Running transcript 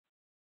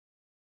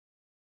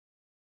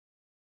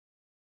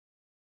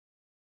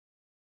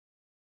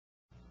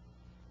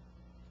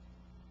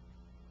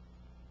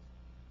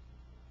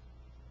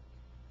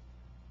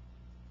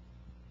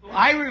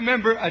I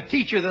remember a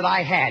teacher that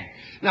I had.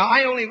 Now,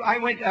 I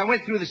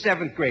went through the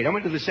 7th grade. I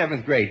went to the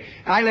 7th grade.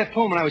 And I left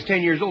home when I was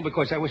 10 years old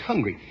because I was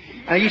hungry.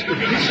 And I used to,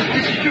 this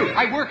is true.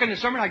 I work in the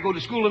summer and I go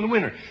to school in the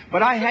winter.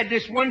 But I had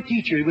this one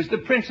teacher. He was the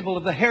principal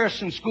of the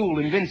Harrison School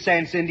in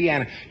Vincennes,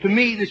 Indiana. To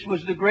me, this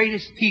was the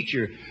greatest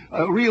teacher,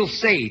 a real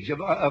sage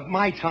of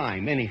my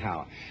time,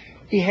 anyhow.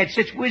 He had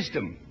such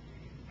wisdom.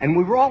 And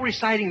we were all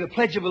reciting the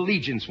Pledge of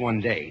Allegiance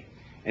one day.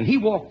 And he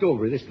walked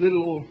over, this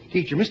little old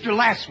teacher. Mr.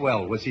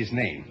 Laswell was his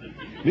name.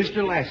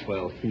 Mr.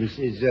 Laswell. He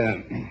says,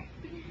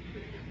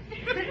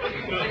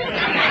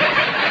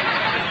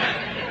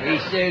 he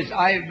says,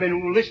 I've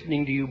been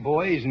listening to you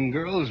boys and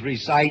girls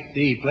recite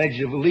the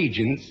Pledge of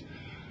Allegiance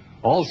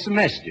all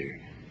semester.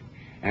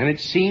 And it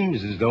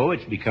seems as though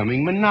it's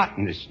becoming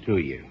monotonous to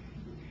you.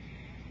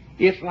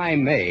 If I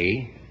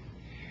may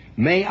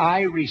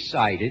I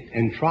recite it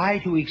and try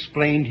to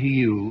explain to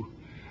you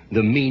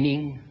the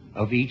meaning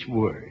of each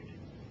word.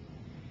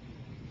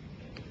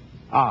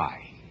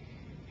 I,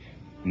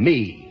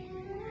 me,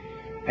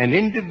 an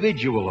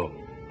individual,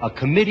 a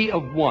committee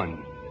of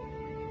one,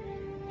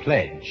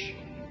 pledge,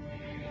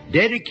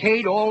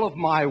 dedicate all of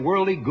my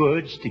worldly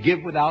goods to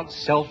give without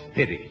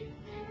self-pity,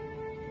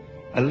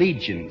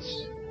 allegiance,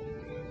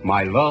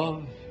 my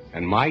love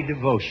and my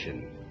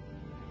devotion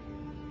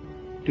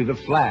to the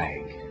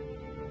flag,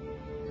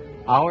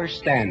 our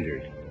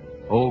standard,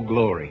 Old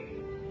Glory,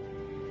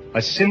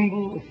 a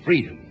symbol of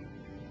freedom.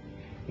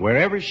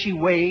 Wherever she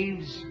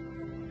waves,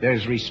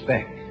 there's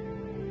respect,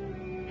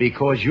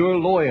 because your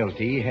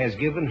loyalty has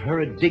given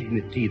her a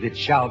dignity that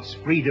shouts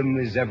freedom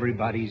is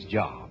everybody's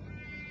job.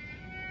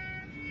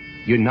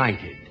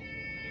 United.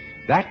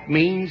 That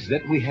means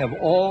that we have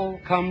all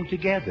come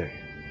together.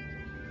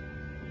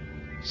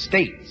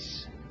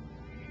 States,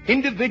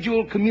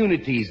 individual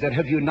communities that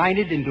have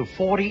united into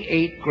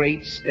 48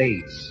 great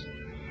states.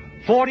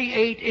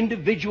 48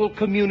 individual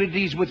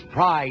communities with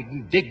pride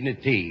and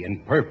dignity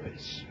and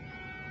purpose.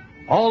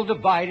 All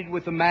divided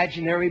with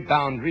imaginary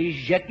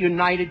boundaries, yet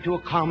united to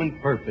a common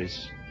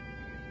purpose.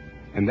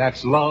 And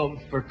that's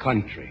love for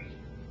country.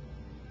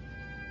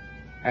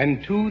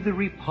 And to the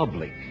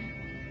Republic,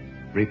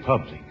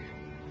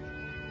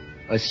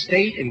 a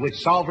state in which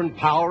sovereign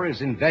power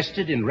is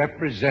invested in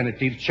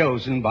representatives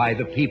chosen by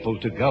the people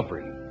to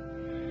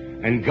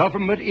govern. And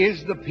government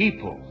is the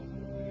people.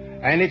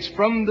 And it's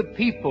from the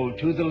people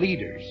to the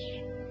leaders,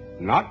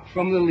 not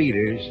from the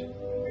leaders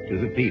to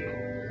the people,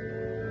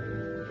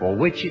 for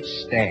which it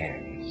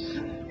stands.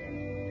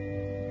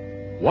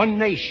 One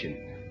nation,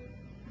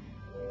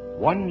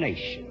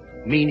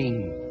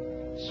 meaning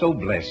so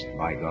blessed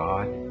by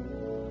God,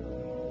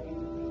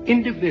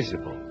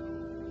 indivisible,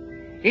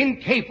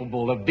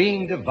 incapable of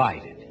being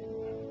divided,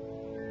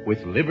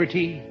 with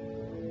liberty,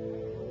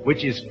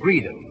 which is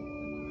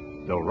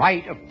freedom, the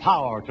right of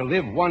power to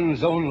live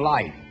one's own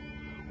life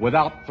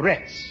without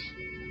threats,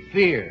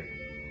 fear,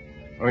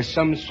 or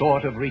some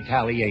sort of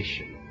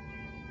retaliation.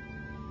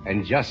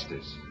 And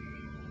justice,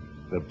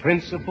 the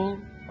principle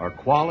or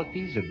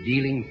qualities of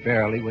dealing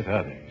fairly with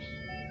others.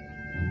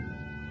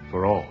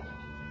 For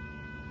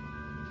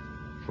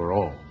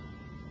all,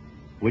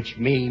 which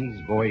means,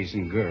 boys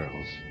and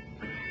girls,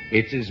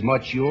 it's as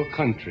much your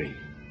country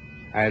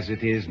as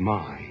it is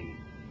mine.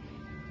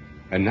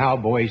 And now,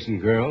 boys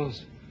and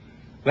girls,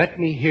 let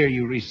me hear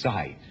you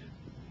recite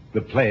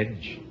the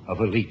Pledge of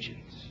Allegiance.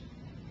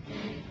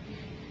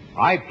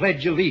 I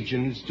pledge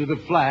allegiance to the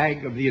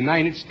flag of the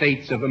United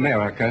States of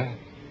America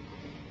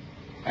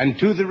and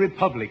to the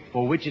republic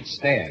for which it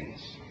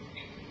stands,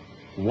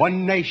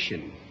 one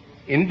nation,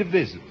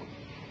 indivisible,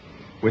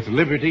 with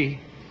liberty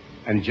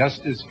and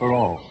justice for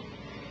all.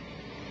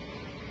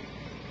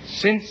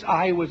 Since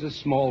I was a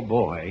small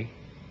boy,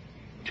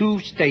 2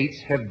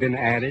 states have been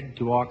added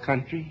to our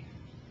country,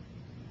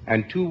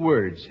 and 2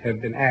 words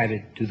have been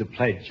added to the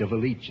Pledge of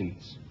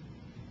Allegiance: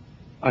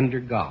 under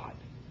God.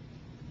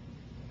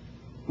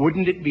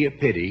 Wouldn't it be a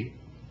pity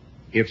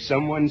if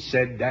someone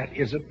said that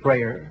is a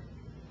prayer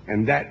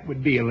and that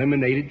would be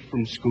eliminated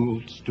from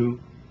schools too?